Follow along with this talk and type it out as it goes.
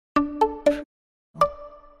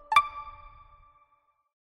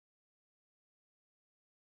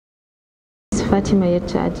FATIMA,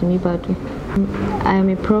 YETCHA, AJIMI, BADU. I am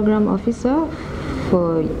a program officer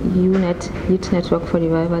for UNET, Youth Network for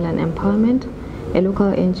Revival and Empowerment, a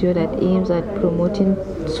local NGO that aims at promoting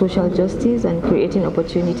social justice and creating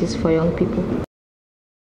opportunities for young people.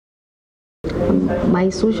 My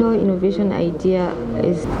social innovation idea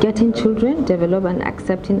is getting children develop an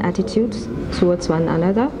accepting attitudes towards one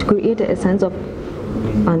another, to create a sense of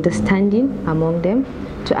understanding among them,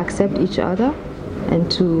 to accept each other, and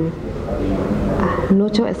to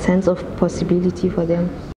nurture a sense of possibility for them.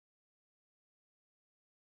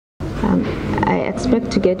 I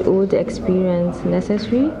expect to get all the experience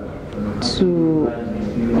necessary to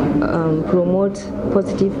promote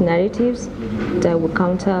positive narratives that will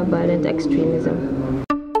counter violent extremism.